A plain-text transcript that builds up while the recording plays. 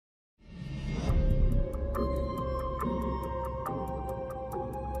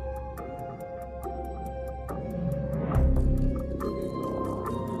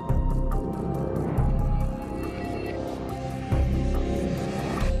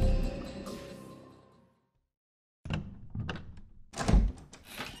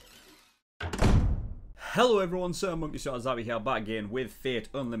Hello everyone, SirMonkeySuit here, back again with Fate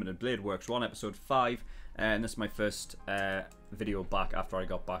Unlimited Blade Works. We're on episode 5, and this is my first video back after I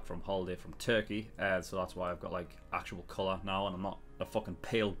got back from holiday from Turkey, so that's why I've got like actual colour now and I'm not a fucking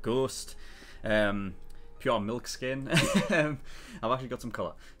pale ghost. Pure milk skin. I've actually got some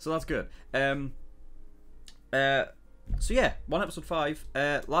colour, so that's good. So yeah, we're on episode 5.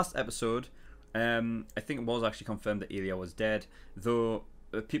 Last episode, I think it was actually confirmed that Ilya was dead, though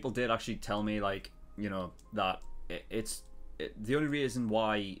people did actually tell me, like, you know, that the only reason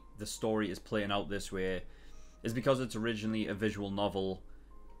why the story is playing out this way is because it's originally a visual novel,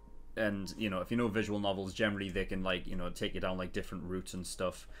 and you know, if you know visual novels, generally they can, like, you know, take you down like different routes and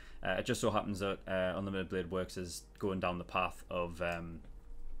stuff. It just so happens that Unlimited Blade Works is going down the path of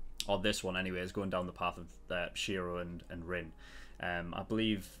or this one anyway is going down the path of Shiro and Rin. I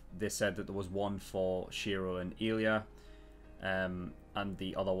believe they said that there was one for Shiro and Ilya, and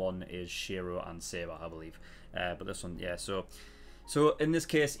the other one is Shiro and Saber, I believe. But this one, yeah, so in this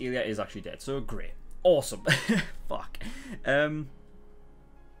case, Ilya is actually dead. So great. Awesome. Fuck.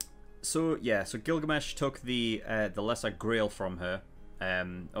 So yeah, so Gilgamesh took the Lesser Grail from her.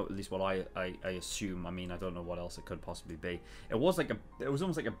 Or at least what I assume. I mean, I don't know what else it could possibly be. It was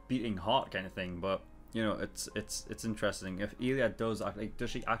almost like a beating heart kind of thing, but you know, it's interesting. If Ilya does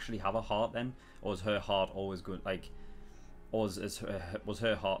she actually have a heart then, or is her heart always good? Like, or was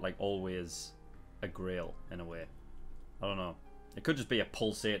her heart like always a grail in a way? I don't know. It could just be a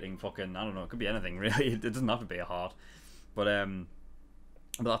pulsating fucking, I don't know. It could be anything really. It doesn't have to be a heart, but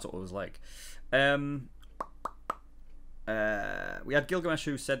that's what it was like. We had Gilgamesh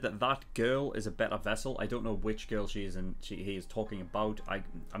who said that girl is a better vessel. I don't know which girl he is talking about. I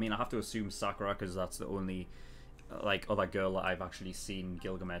mean, I have to assume Sakura, because that's the only like other girl that I've actually seen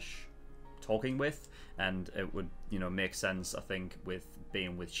Gilgamesh talking with, and it would, you know, make sense, I think, with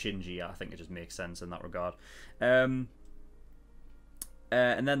being with Shinji. I think it just makes sense in that regard. And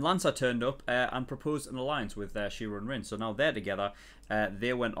then Lancer turned up and proposed an alliance with Shiro and Rin. So now they're together.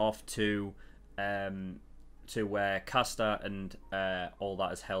 They went off to where Caster and all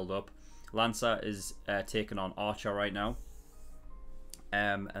that is held up. Lancer is taking on Archer right now.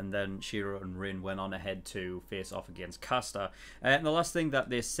 And then Shiro and Rin went on ahead to face off against Caster. And the last thing that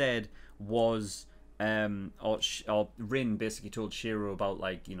they said was, or Rin basically told Shiro about,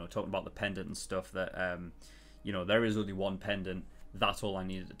 like, you know, talking about the pendant and stuff, that, you know, there is only one pendant. That's all I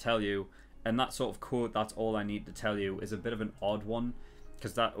needed to tell you. And that sort of quote, "that's all I need to tell you," is a bit of an odd one.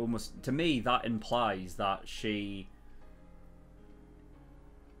 Because that almost, to me, that implies that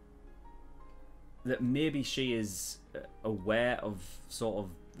maybe she is aware of sort of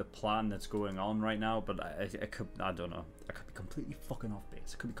the plan that's going on right now, but I don't know. I could be completely fucking off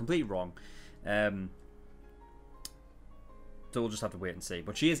base. I could be completely wrong. So we'll just have to wait and see.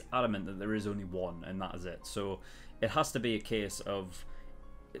 But she is adamant that there is only one, and that is it. So it has to be a case of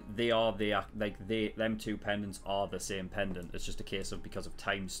them two pendants are the same pendant. It's just a case of, because of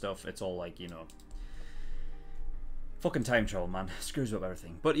time stuff, it's all like, you know, fucking time travel, man. Screws up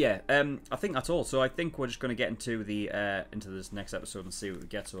everything. But yeah, I think that's all. So I think we're just going to get into this next episode and see what we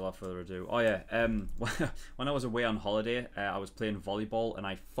get. So without further ado, oh yeah, when I was away on holiday, I was playing volleyball and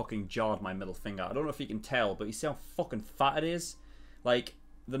I fucking jarred my middle finger. I don't know if you can tell, but you see how fucking fat it is? Like,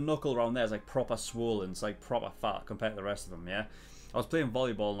 the knuckle around there is like proper swollen. It's like proper fat compared to the rest of them, yeah? I was playing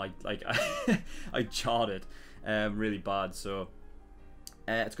volleyball and I jarred it really bad, so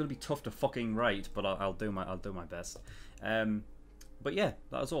it's gonna be tough to fucking write, but I'll do my best. But yeah,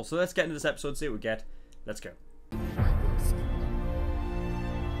 that was all. So let's get into this episode, see what we get. Let's go.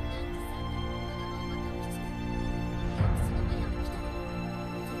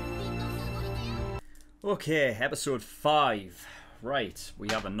 Okay, episode 5. Right, we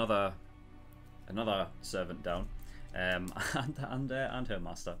have another servant down. And her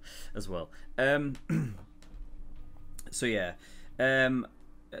master as well. So yeah,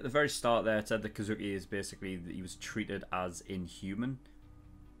 at the very start there, it said that Kazuki is basically that he was treated as inhuman.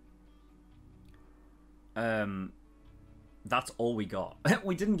 That's all we got.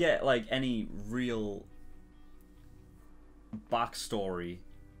 We didn't get like any real backstory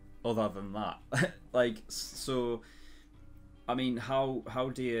other than that. Like, so I mean, how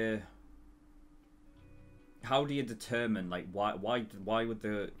do you determine, like, why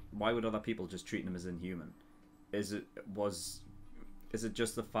would other people just treat him as inhuman? Is it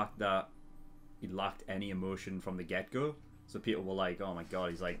just the fact that he lacked any emotion from the get-go? So people were like, oh my god,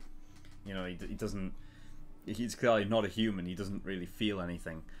 he's like, you know, he's clearly not a human, he doesn't really feel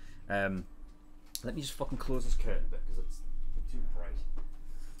anything. Let me just fucking close this curtain a bit because it's too bright.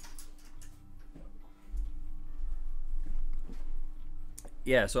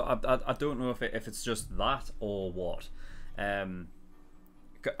 yeah, so I don't know if it's just that or what.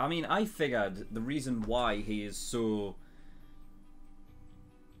 I mean, I figured the reason why he is so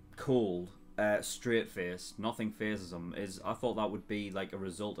cold, straight-faced, nothing phases him, is I thought that would be like a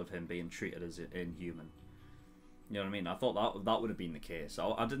result of him being treated as inhuman. You know what I mean? I thought that would have been the case.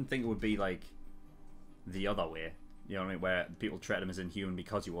 I didn't think it would be like the other way. You know what I mean? Where people treated him as inhuman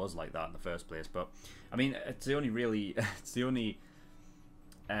because he was like that in the first place. But I mean, it's the only really, it's the only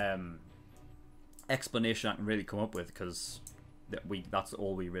explanation I can really come up with, because that's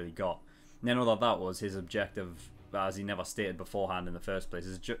all we really got. And then all that was his objective, as he never stated beforehand in the first place.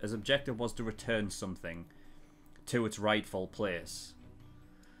 His objective was to return something to its rightful place.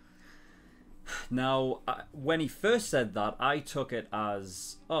 Now, when he first said that, I took it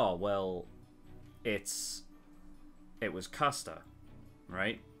as, oh well, it was Castor,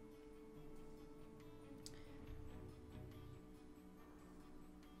 right?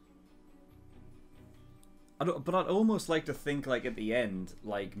 But I'd almost like to think, like, at the end,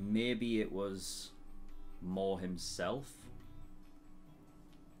 like, maybe it was more himself.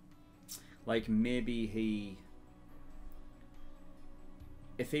 Like, maybe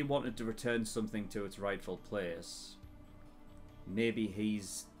if he wanted to return something to its rightful place, maybe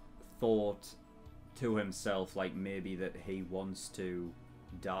he's thought to himself, like, maybe that he wants to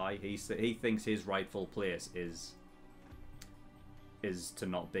die. He thinks his rightful place is to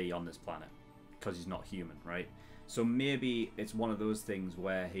not be on this planet, because he's not human, right? So maybe it's one of those things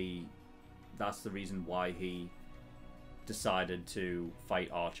where that's the reason why he decided to fight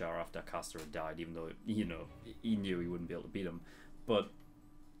Archer after Castor had died, even though, you know, he knew he wouldn't be able to beat him. But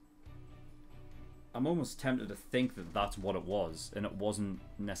I'm almost tempted to think that that's what it was, and it wasn't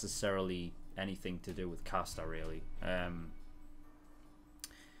necessarily anything to do with Castor, really.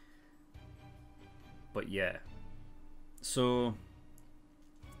 But yeah, so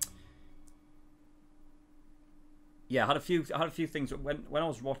yeah, I had a few things when I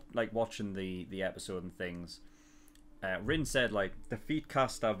was watching the episode and things. Rin said, like, defeat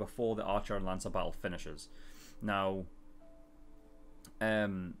Castor before the Archer and Lancer battle finishes. Now, I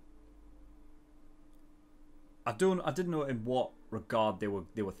didn't know in what regard they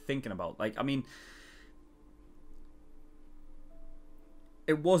were thinking about. Like, I mean,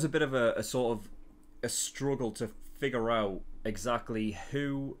 it was a bit of a sort of a struggle to figure out exactly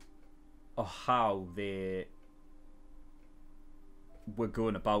who or how they were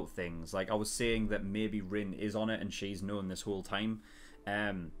going about things. Like, I was saying that maybe Rin is on it and she's known this whole time,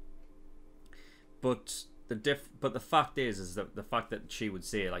 but the fact is that the fact that she would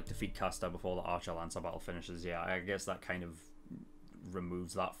say, like, defeat Castor before the Archer Lancer battle finishes, yeah, I guess that kind of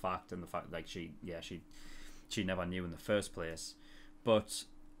removes that fact, and the fact, like, she never knew in the first place. But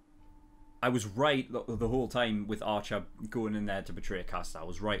I was right the whole time with Archer going in there to betray Castor. I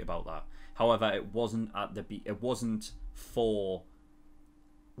was right about that. However, it wasn't for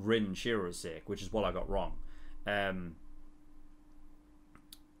Rin and Shiro's sake, which is what I got wrong.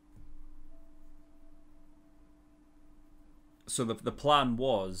 So the plan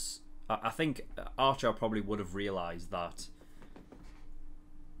was, I think Archer probably would have realised that,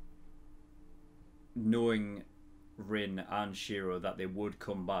 knowing Rin and Shiro, that they would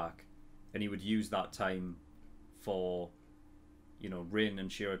come back, and he would use that time for, you know, Rin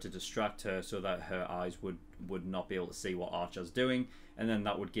and Shiro to distract her so that her eyes would not be able to see what Archer's doing, and then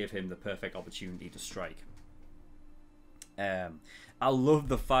that would give him the perfect opportunity to strike. I love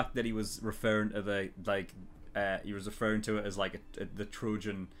the fact that he was referring to he was referring to it as like the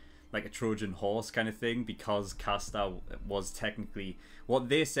Trojan, like a Trojan horse kind of thing, because Castor was technically what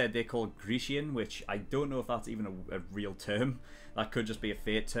they said they called Grecian, which I don't know if that's even a real term. That could just be a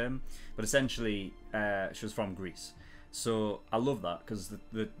fate term, but essentially she was from Greece. So I love that, because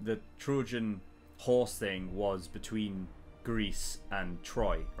the Trojan horse thing was between Greece and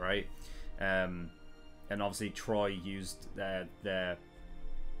Troy, right? And obviously Troy used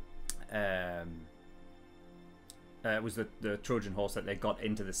it was the Trojan horse that they got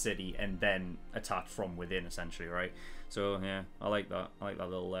into the city and then attacked from within, essentially, right? So yeah, I like that. I like that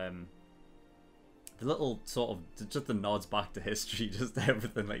little the little sort of just the nods back to history, just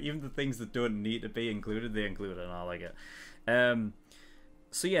everything, like even the things that don't need to be included, they include it, and I like it.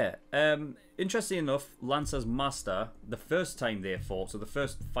 So yeah, interesting enough, Lancer's master, the first time they fought, so the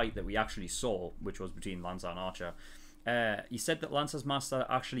first fight that we actually saw, which was between Lancer and Archer, he said that Lancer's master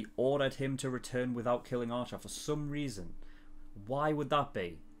actually ordered him to return without killing Archer for some reason. Why would that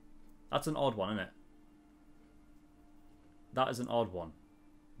be? That's an odd one, isn't it? That is an odd one.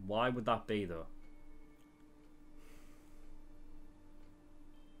 Why would that be, though?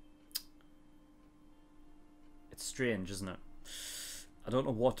 It's strange, isn't it? I don't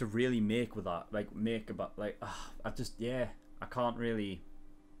know what to really make with that. Like, make about, like, I just, yeah, I can't really,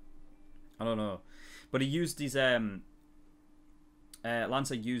 I don't know. But he used his,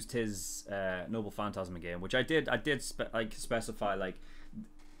 Lancer used his Noble Phantasm again, which I did specify, like,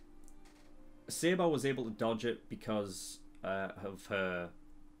 Saber was able to dodge it because of her,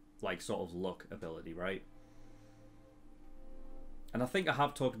 like, sort of luck ability, right? And I think I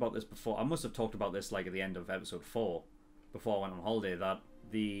have talked about this before. I must have talked about this, like, at the end of episode 4, before I went on holiday, that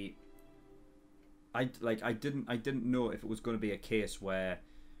I didn't know if it was going to be a case where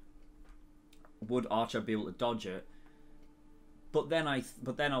would Archer be able to dodge it. But then I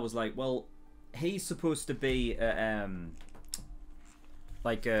was like, well, he's supposed to be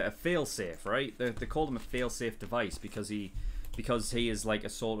like a failsafe, right? They call him a failsafe device because he is like a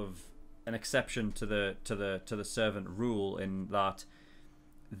sort of an exception to the servant rule, in that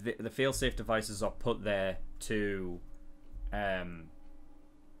the failsafe devices are put there to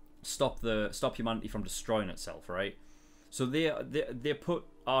stop humanity from destroying itself, right? So they put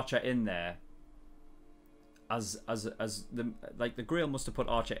Archer in there as the Grail must have put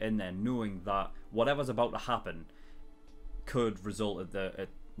Archer in there knowing that whatever's about to happen could result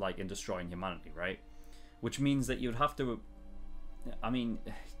in destroying humanity, right? Which means that you'd have to, I mean,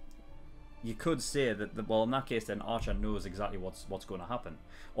 you could say that well, in that case, then Archer knows exactly what's going to happen,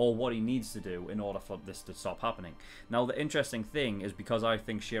 or what he needs to do in order for this to stop happening. Now, the interesting thing is, because I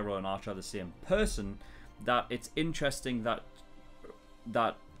think Shiro and Archer are the same person, that it's interesting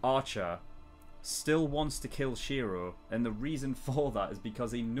that Archer still wants to kill Shiro, and the reason for that is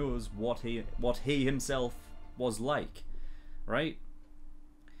because he knows what he himself was like, right?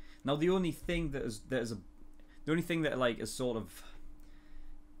 Now, the only thing that is like is sort of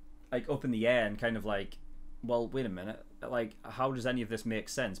like up in the air and kind of like, well, wait a minute, like, how does any of this make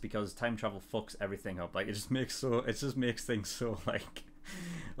sense? Because time travel fucks everything up. Like, it just makes things so like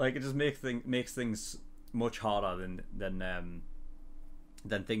it just makes things much harder than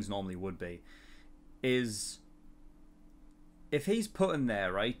things normally would be. Is if he's put in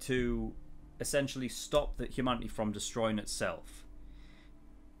there, right, to essentially stop the humanity from destroying itself,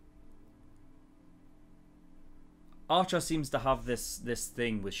 Archer seems to have this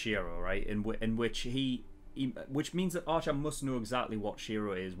thing with Shiro, right, in which which means that Archer must know exactly what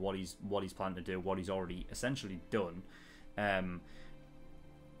Shiro is, what he's planning to do, what he's already essentially done.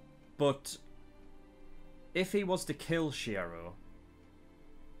 But if he was to kill Shiro,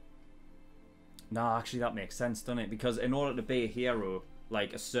 nah, actually that makes sense, doesn't it? Because in order to be a hero,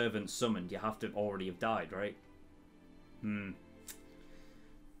 like a servant summoned, you have to already have died, right?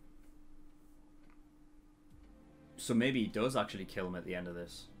 So maybe he does actually kill him at the end of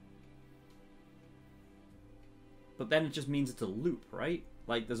this. But then it just means it's a loop, right?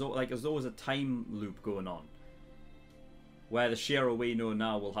 Like there's always a time loop going on, where the Shiro we know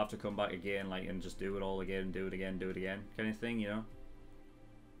now will have to come back again, like, and just do it all again, do it again, kind of thing, you know?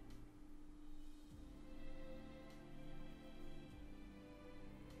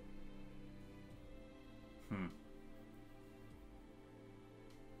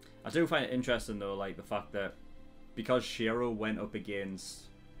 I do find it interesting though, like the fact that because Shiro went up against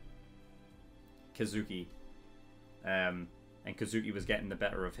Kazuki, and Kazuki was getting the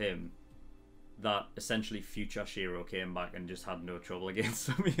better of him, that essentially future Shiro came back and just had no trouble against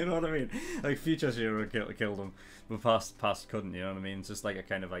him. You know what I mean? Like, future Shiro killed him, but past couldn't. You know what I mean? It's just like a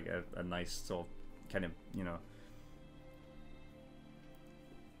kind of like a nice sort of kind of, you know.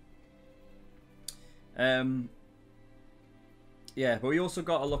 Yeah, but we also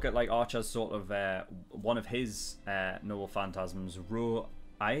got to look at like Archer's sort of one of his Noble Phantasms,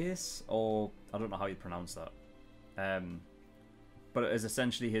 Ro-Ias, or I don't know how you pronounce that. But it is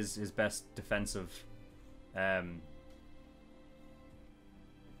essentially his best defensive,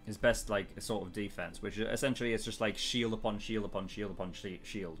 his best like sort of defense, which essentially is just like shield upon shield upon shield upon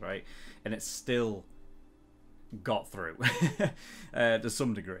shield, right? And it still got through to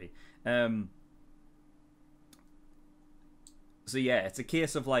some degree. So yeah, it's a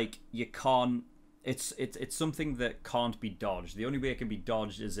case of like you can't. It's something that can't be dodged. The only way it can be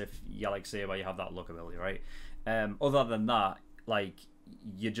dodged is if you, like, say, where you have that luck ability, right? Other than that, like,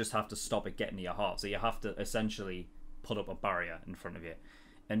 you just have to stop it getting to your heart. So you have to essentially put up a barrier in front of you.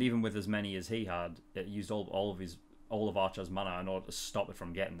 And even with as many as he had, it used all of Archer's mana in order to stop it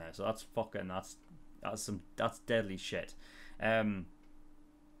from getting there. So that's deadly shit. And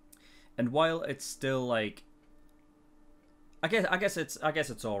while it's still like, I guess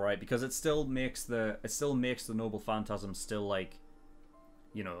it's all right, because it still makes the Noble Phantasm still, like,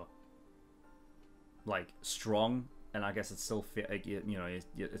 you know, like, strong, and I guess it's still you know,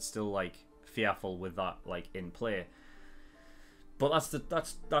 it's still like fearful with that, like, in play. But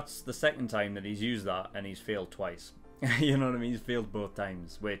that's the second time that he's used that, and he's failed twice. You know what I mean? He's failed both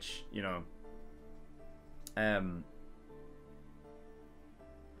times, which, you know,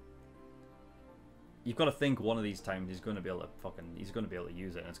 you've got to think one of these times he's going to be able to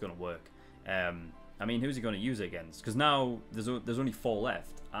use it, and it's going to work. I mean, who's he going to use it against? Because now there's only 4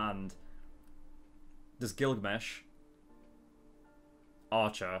 left, and there's Gilgamesh,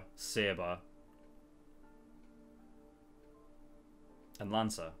 Archer, Saber, and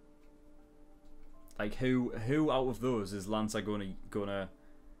Lancer. Like, who out of those is Lancer gonna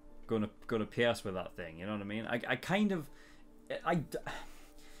pierce with that thing? You know what I mean?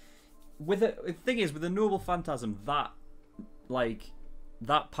 The thing is, with the Noble Phantasm that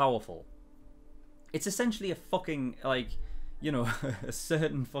powerful, it's essentially a fucking, like, you know, a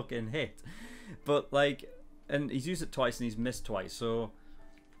certain fucking hit. But, like, and he's used it twice and he's missed twice, so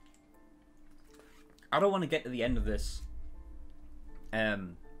I don't want to get to the end of this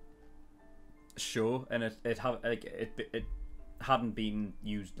show and it hadn't been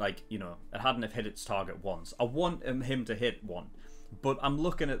used, like, you know, it hadn't have hit its target once. I want him to hit one, but I'm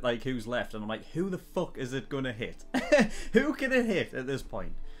looking at, like, who's left, and I'm like, who the fuck is it gonna hit? Who can it hit at this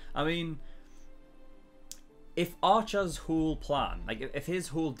point? I mean, if Archer's whole plan, like, if his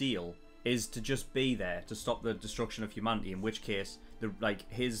whole deal is to just be there to stop the destruction of humanity, in which case the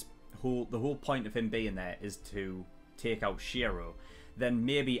whole point of him being there is to take out Shiro, then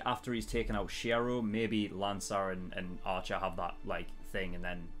maybe after he's taken out Shiro, maybe Lancer and Archer have that, like, thing, and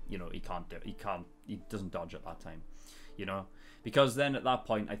then, you know, he doesn't dodge at that time, you know, because then at that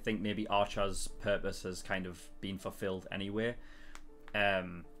point I think maybe Archer's purpose has kind of been fulfilled anyway,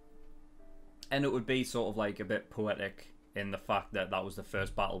 and it would be sort of like a bit poetic in the fact that that was the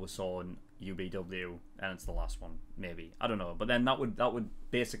first battle we saw in UBW and it's the last one, maybe, I don't know, but then that would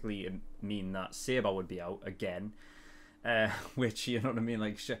basically mean that Saber would be out again. Which, you know what I mean,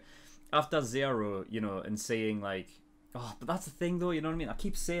 like, after Zero, you know, and saying, like, oh, but that's the thing, though, you know what I mean, I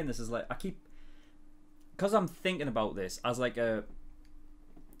keep saying this is like, because I'm thinking about this as like a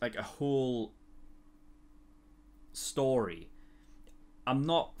whole story, I'm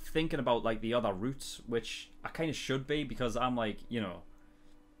not thinking about, like, the other routes, which I kind of should be, because I'm like, you know,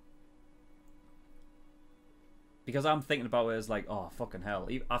 because I'm thinking about it as like, oh, fucking hell,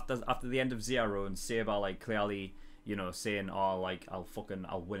 after the end of Zero and Saber, like, clearly, you know, saying, oh, like, I'll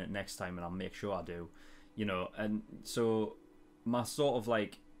win it next time and I'll make sure I do, you know, and so my sort of,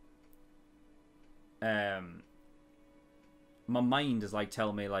 like, my mind is, like,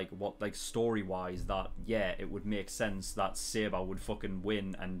 telling me, like, what, like, story-wise, that, yeah, it would make sense that Saber would fucking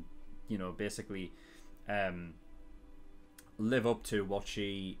win and, you know, basically, live up to what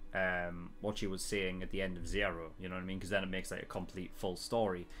she was saying at the end of Zero, you know what I mean, because then it makes, like, a complete full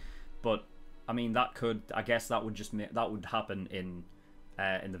story. But I mean, I guess that would happen in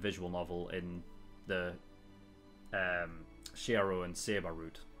the visual novel, in the Shiro and Saber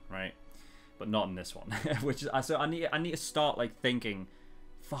route, right? But not in this one. Which is, so I need to start, like, thinking.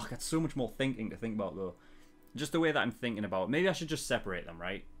 Fuck, that's so much more thinking to think about, though. Just the way that I'm thinking about it. Maybe I should just separate them,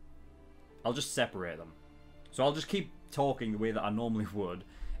 right? I'll just separate them. So I'll just keep talking the way that I normally would,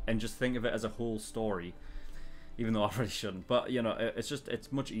 and just think of it as a whole story, even though I really shouldn't. But, you know,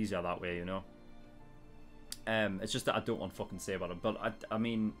 it's much easier that way, you know. It's just that I don't want to fucking say about it. But I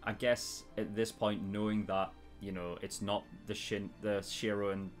mean, I guess at this point, knowing that, you know, it's not the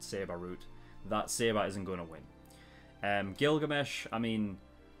Shiro and Saber route, that Saber isn't going to win. Gilgamesh, I mean,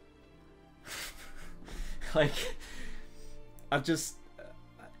 like, I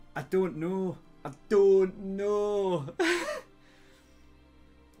don't know. I don't know.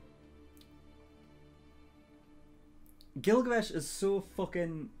 Gilgamesh is so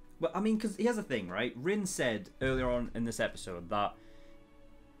fucking... Well, I mean, because here's the thing, right? Rin said earlier on in this episode that,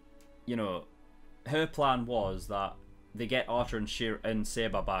 you know, her plan was that they get Archer and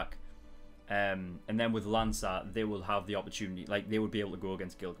Saber back, and then with Lancer, they will have the opportunity, like, they would be able to go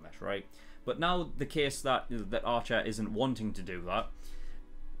against Gilgamesh, right? But now the case that Archer isn't wanting to do that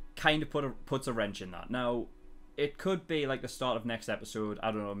kind of puts a wrench in that. Now, it could be, like, the start of next episode, I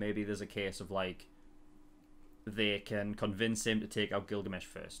don't know, maybe there's a case of, like, they can convince him to take out Gilgamesh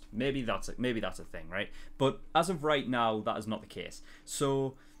first. Maybe that's a thing, right? But as of right now, that is not the case.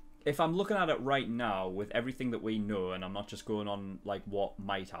 So if I'm looking at it right now with everything that we know, and I'm not just going on, like, what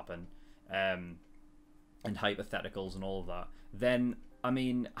might happen, and hypotheticals and all of that, then I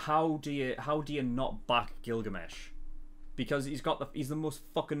mean, how do you not back Gilgamesh? Because he's the most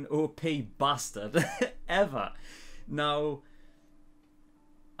fucking OP bastard ever. Now,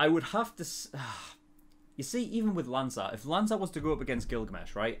 I would have to. You see, even with Lancer, if Lancer was to go up against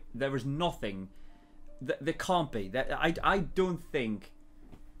Gilgamesh, right, there is nothing There can't be. I don't think.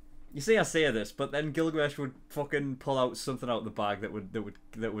 You see, I say this, but then Gilgamesh would fucking pull out something out of the bag that would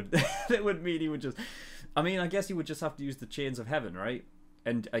that would mean he would just. I mean, I guess he would just have to use the chains of heaven, right?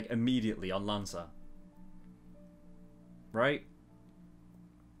 And like, immediately on Lancer, right?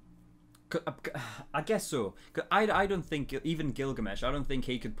 I guess so. I don't think even Gilgamesh. I don't think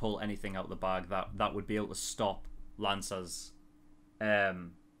he could pull anything out of the bag that would be able to stop Lancer's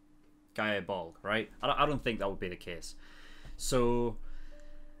Gaia Ball, right? I don't think that would be the case. So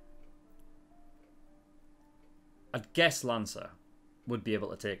I guess Lancer would be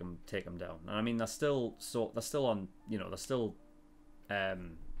able to take him down. And I mean, they're still on, you know, they're still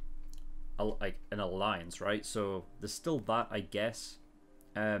like an alliance, right? So there's still that, I guess.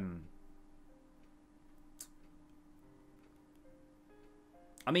 I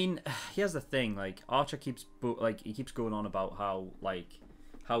mean, here's the thing, like Archer keeps going on about how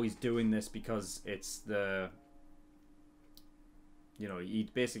he's doing this because it's the, you know, he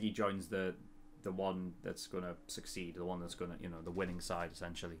basically joins the one that's going to succeed, the one that's going to, you know, the winning side,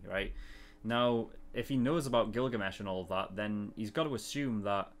 essentially, right? Now, if he knows about Gilgamesh and all that, then he's got to assume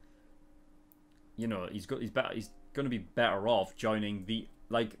that, you know, he's going to be better off joining the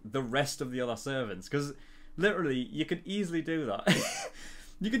rest of the other servants, because literally you could easily do that.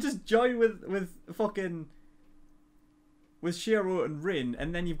 You could just join with Shiro and Rin,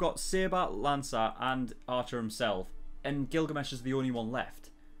 and then you've got Saber, Lancer, and Archer himself, and Gilgamesh is the only one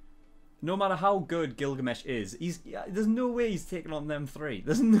left. No matter how good Gilgamesh is, there's no way he's taking on them three.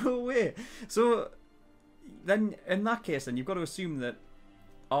 There's no way. So then, in that case, then you've got to assume that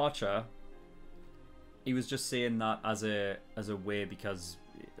Archer, he was just saying that as a way because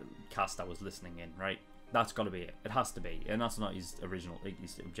Castor was listening in, right? That's got to be it. It has to be, and that's not his original,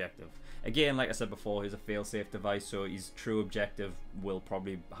 his objective. Again, like I said before, he's a fail-safe device, so his true objective will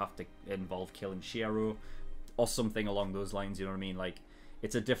probably have to involve killing Shiro or something along those lines. You know what I mean? Like,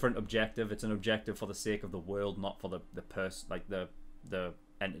 it's a different objective. It's an objective for the sake of the world, not for the person, like the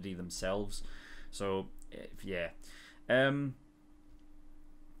entity themselves. So yeah. So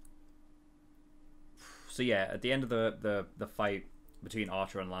yeah, at the end of the fight between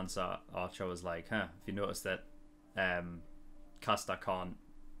Archer and Lancer, Archer was like, if you notice that Castor can't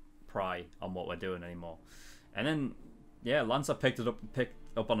pry on what we're doing anymore. And then yeah, Lancer picked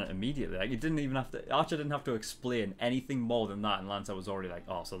up on it immediately. Like, Archer didn't have to explain anything more than that, and Lancer was already like,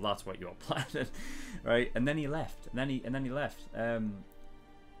 oh, so that's what you're planning. Right? And then he left. And then he left.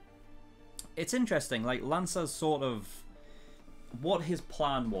 It's interesting, like Lancer's sort of what his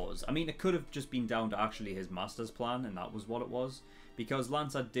plan was. I mean, it could have just been down to actually his master's plan, and that was what it was. Because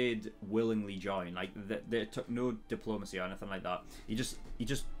Lancer did willingly join. Like, there took no diplomacy or anything like that. He just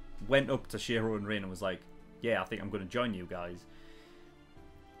went up to Shiro and Rin and was like, yeah, I think I'm going to join you guys.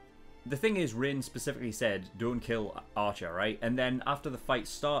 The thing is, Rin specifically said, don't kill Archer, right? And then after the fight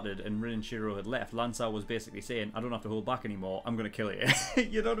started and Rin and Shiro had left, Lancer was basically saying, I don't have to hold back anymore, I'm going to kill you.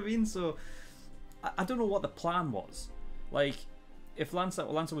 You know what I mean? So, I don't know what the plan was. Like, if Lancer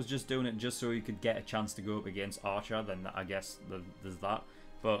was just doing it just so he could get a chance to go up against Archer, then I guess there's that.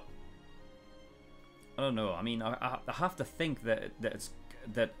 But, I don't know. I mean, I have to think that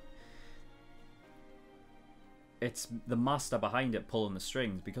it's the master behind it pulling the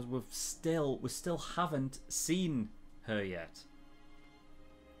strings, because we still haven't seen her yet.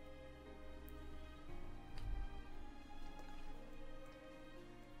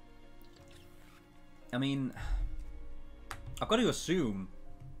 I mean, I've got to assume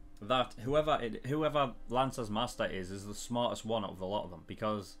that whoever Lancer's master is the smartest one out of a lot of them,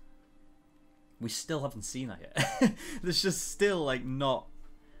 because we still haven't seen her yet. There's just still like not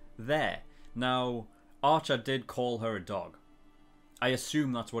there. Now, Archer did call her a dog. I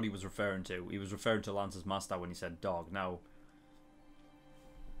assume that's what he was referring to. He was referring to Lancer's master when he said dog. Now,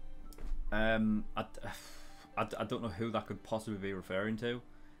 I don't know who that could possibly be referring to.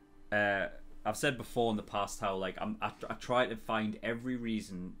 I've said before in the past how like I try to find every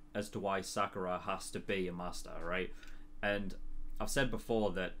reason as to why Sakura has to be a master, right? And I've said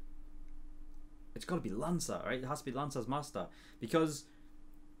before that it's got to be Lancer, right? It has to be Lancer's master, because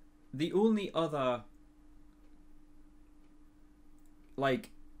the only other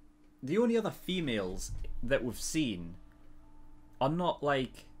females that we've seen are not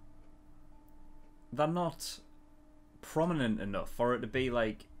like, they're not prominent enough for it to be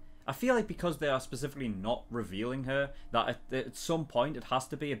like, I feel like because they are specifically not revealing her, that at some point it has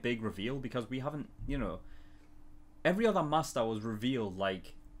to be a big reveal, because we haven't, you know, every other master was revealed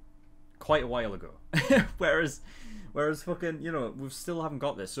like quite a while ago. whereas fucking, you know, we still haven't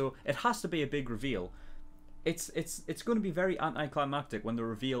got this, so it has to be a big reveal. It's going to be very anticlimactic when the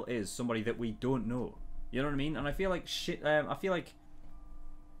reveal is somebody that we don't know. You know what I mean? And I feel like shit. I feel like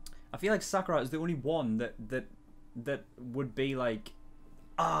Sakura is the only one that would be like,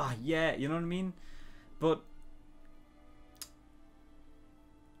 ah, yeah. You know what I mean? But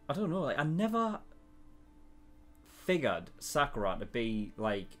I don't know. Like, I never figured Sakura to be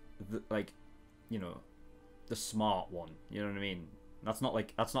like you know, the smart one. You know what I mean? That's not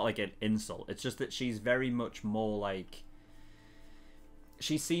like an insult. It's just that she's very much more like,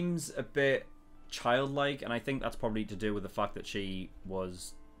 she seems a bit childlike, and I think that's probably to do with the fact that she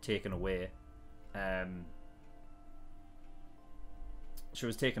was taken away. She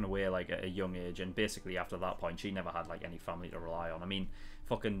was taken away like at a young age, and basically after that point she never had like any family to rely on. I mean,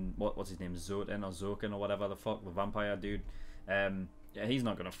 fucking what's his name, Zoken or whatever the fuck, the vampire dude. Yeah, he's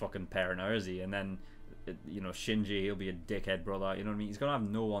not gonna fucking parent her, is he? And then, you know, Shinji, he'll be a dickhead brother. You know what I mean? He's gonna have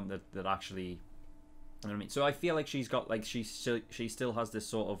no one that actually, you know what I mean? So I feel like she's got like, she still has this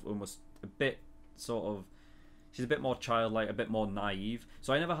sort of almost a bit sort of, she's a bit more childlike, a bit more naive.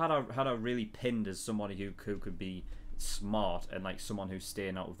 So I never had her really pinned as somebody who could be smart and like someone who's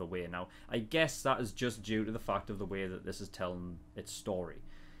staying out of the way. Now I guess that is just due to the fact of the way that this is telling its story.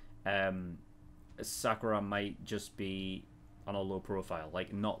 Sakura might just be on a low profile,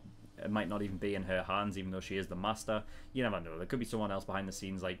 like not, it might not even be in her hands, even though she is the master. You never know. There could be someone else behind the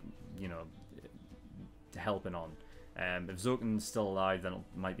scenes, like, you know, helping on. If Zoken's still alive, then it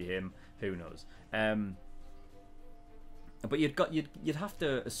might be him. Who knows? But you'd have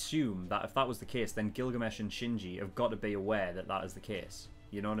to assume that if that was the case, then Gilgamesh and Shinji have got to be aware that that is the case.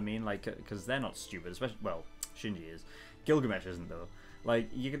 You know what I mean? Like, because they're not stupid. Especially, well, Shinji is. Gilgamesh isn't though.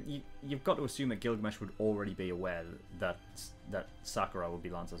 Like, you've got to assume that Gilgamesh would already be aware that Sakura would be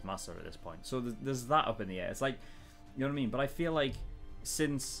Lance's master at this point. So there's that up in the air. It's like, you know what I mean? But I feel like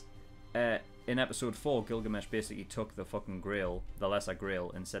since in episode 4, Gilgamesh basically took the fucking Grail, the Lesser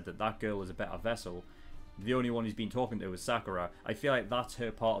Grail, and said that that girl was a better vessel, the only one he's been talking to is Sakura. I feel like that's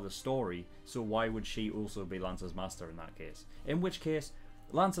her part of the story, so why would she also be Lance's master in that case? In which case,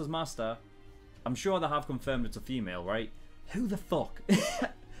 Lance's master, I'm sure they have confirmed it's a female, right? Who the fuck?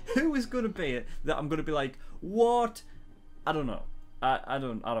 Who is going to be it that I'm going to be like, what? I don't know. I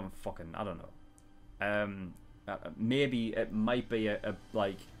don't know. Maybe it might be a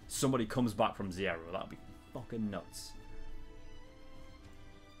like, somebody comes back from zero. That'd be fucking nuts.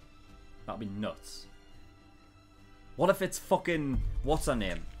 That'd be nuts. What if it's fucking, what's her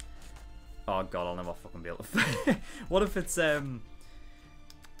name? Oh god, I'll never fucking be able to. What if it's oh,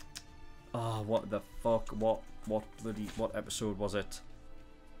 what the fuck? What episode was it?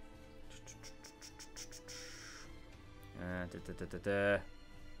 The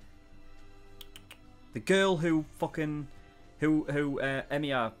girl who fucking who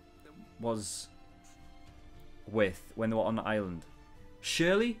Emiya was with when they were on the island.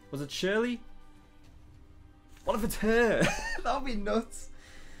 Shirley? Was it Shirley? What if it's her? That would be nuts.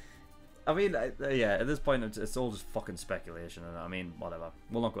 I mean, yeah, at this point, it's all just fucking speculation. And I mean, whatever.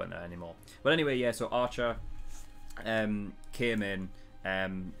 We'll not go into that anymore. But anyway, yeah, so Archer came in,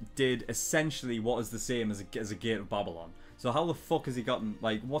 did essentially what is the same as a Gate of Babylon. So how the fuck has he gotten,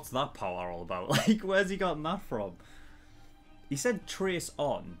 like, what's that power all about? Like, where's he gotten that from? He said trace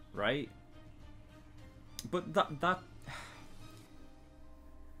on, right? But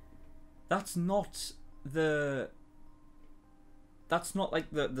that's not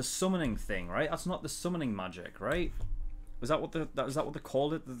like the summoning thing, right? That's not the summoning magic, right? Is that what they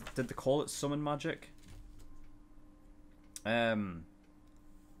called it? Did they call it summon magic? Or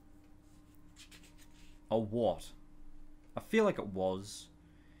what? I feel like it was,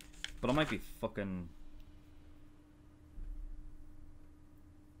 but I might be fucking.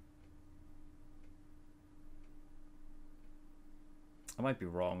 I might be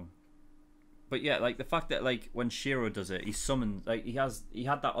wrong. But yeah, like the fact that like when Shiro does it, he summons, like he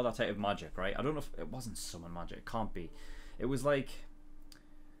had that other type of magic, right? I don't know if it wasn't summon magic. It can't be. It was like,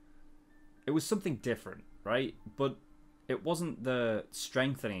 it was something different, right? But it wasn't the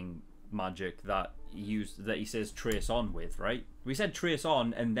strengthening magic that he used, that he says trace on with, right? We said trace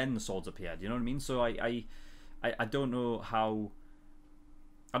on and then the swords appeared. You know what I mean? So I don't know how.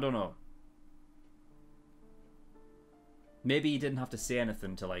 I don't know. Maybe he didn't have to say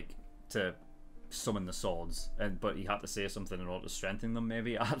anything to summon the swords, but he had to say something in order to strengthen them.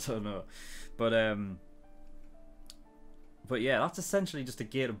 Maybe, I don't know, but yeah, that's essentially just a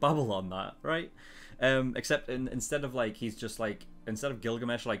Gate of Babylon, that, right? Except instead of like, he's just like, instead of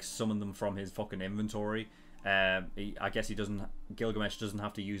Gilgamesh like summon them from his fucking inventory, I guess Gilgamesh doesn't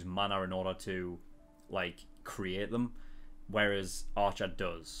have to use mana in order to like create them, whereas Archer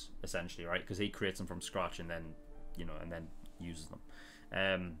does, essentially, right? Because he creates them from scratch and then, you know, and then uses them.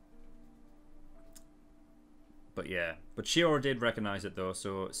 But yeah, but Shiro did recognize it though,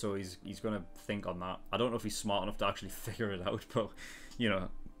 so he's gonna think on that. I don't know if he's smart enough to actually figure it out, but you know,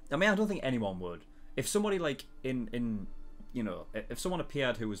 I mean, I don't think anyone would. If somebody like in you know, if someone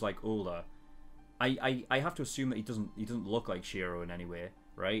appeared who was like older, I have to assume that he doesn't look like Shiro in any way,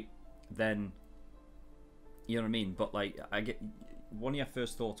 right? Then you know what I mean. But like, I get one of your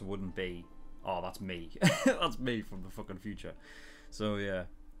first thoughts wouldn't be, oh, that's me, that's me from the fucking future. So yeah,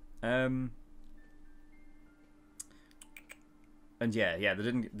 and yeah, they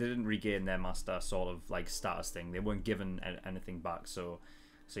didn't regain their master sort of like status thing. They weren't given anything back. So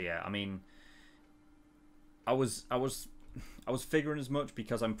yeah, I mean, I was figuring as much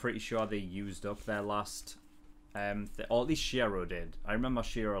because I'm pretty sure they used up their last, or at least Shiro did. I remember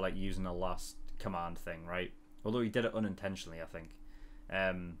Shiro like using the last command thing, right? Although he did it unintentionally, I think.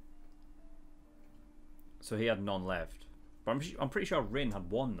 So he had none left. But I'm pretty sure Rin had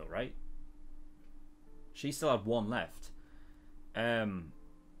one though, right? She still had one left.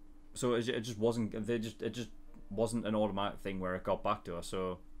 So it just wasn't. It just wasn't an automatic thing where it got back to her.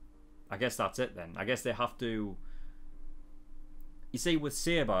 So I guess that's it then. I guess they have to. You see, with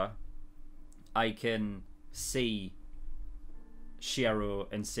Saber, I can see Shiro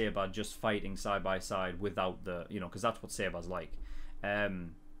and Saber just fighting side by side without the, you know, because that's what Saber's like.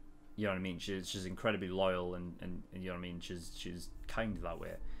 You know what I mean? She's incredibly loyal and you know what I mean? She's kind that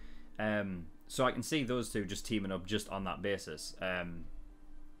way. So I can see those two just teaming up just on that basis.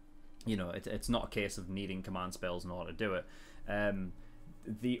 You know, it's not a case of needing command spells in order to do it.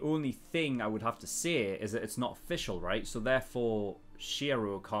 The only thing I would have to say is that it's not official, right? So therefore,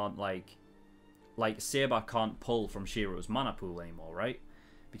 Shiro can't like Saber can't pull from Shiro's mana pool anymore, right?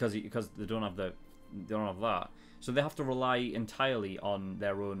 Because they don't have that. So they have to rely entirely on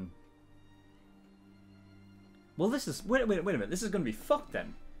their own. Well, this is wait a minute. This is going to be fucked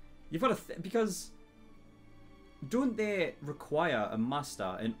then. You've got to because don't they require a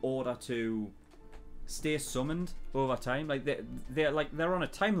master in order to stay summoned over time? Like they're on a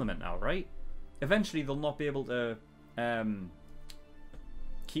time limit now, right? Eventually they'll not be able to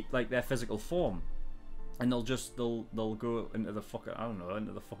keep like their physical form, and they'll go into the fucking, I don't know,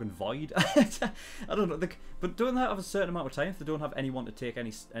 into the fucking void. I don't know. But don't they have a certain amount of time if they don't have anyone to take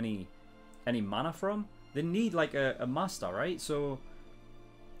any mana from? They need like a master, right? So,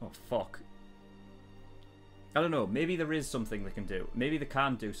 oh fuck. I don't know. Maybe there is something they can do. Maybe they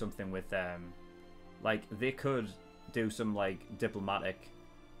can do something with like they could do some like diplomatic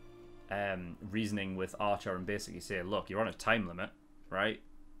reasoning with Archer and basically say, look, you're on a time limit, right?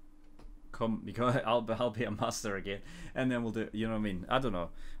 Come, because I'll be a master again, and then we'll do. You know what I mean? I don't know.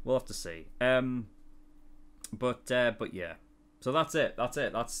 We'll have to see. But yeah. So that's it.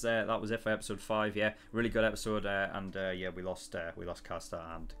 That was it for episode 5. Yeah, really good episode. And yeah, we lost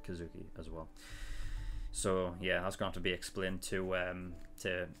Kasta and Kazuki as well. So yeah, that's going to have to be explained to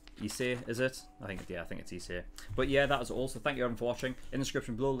Issei, is it? I think it's Issei. But yeah, that is all. So thank you everyone for watching. In the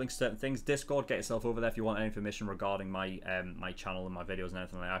description below, links to certain things. Discord, get yourself over there if you want any information regarding my my channel and my videos and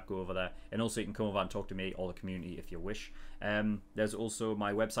anything like that. Go over there, and also you can come over and talk to me or the community if you wish. There's also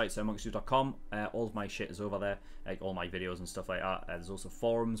my website, SirMonkeySuit.com. All of my shit is over there, like all my videos and stuff like that. There's also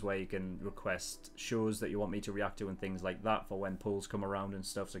forums where you can request shows that you want me to react to and things like that for when polls come around and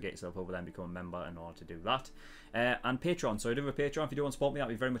stuff. So get yourself over there and become a member in order to do that. And Patreon. So I do have a Patreon. If you do want to support me,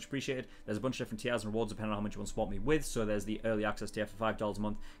 that'd be very much appreciated. There's a bunch of different tiers and rewards depending on how much you want to support me with. So there's the early access tier for $5 a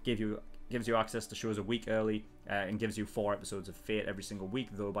month. Gives you access to shows a week early, and gives you 4 episodes of Fate every single week.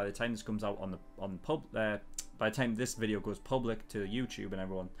 Though by the time this comes out by the time this video goes public to YouTube and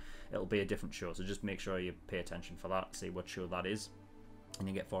everyone, it'll be a different show. So just make sure you pay attention for that. See what show that is, and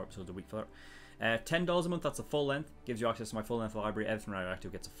you get 4 episodes a week for it. $10 a month. That's a full length. Gives you access to my full length library. Everything I react to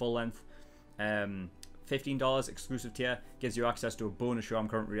gets a full length. $15 exclusive tier gives you access to a bonus show I'm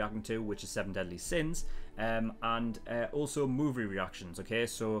currently reacting to, which is 7 Deadly Sins, and also movie reactions. Okay,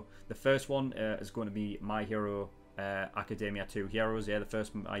 so the first one is going to be My Hero Academia 2 Heroes. Yeah, the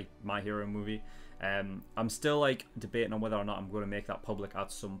first My Hero movie. I'm still like debating on whether or not I'm going to make that public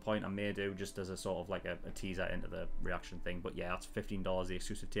at some point. I may do, just as a sort of like a teaser into the reaction thing. But yeah, that's $15, the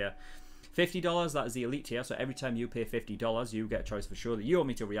exclusive tier. $50, that is the elite tier. So every time you pay $50, you get a choice for a show that you want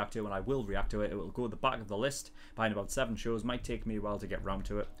me to react to, and I will react to it. It will go at the back of the list behind about 7 shows. Might take me a while to get round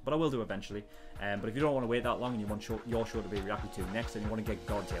to it, but I will do eventually. But if you don't want to wait that long and you want your show to be reacted to next, and you want to get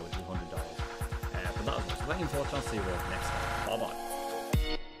God tier, which is $100. But that was it. So thank you for watching. I'll see you next time.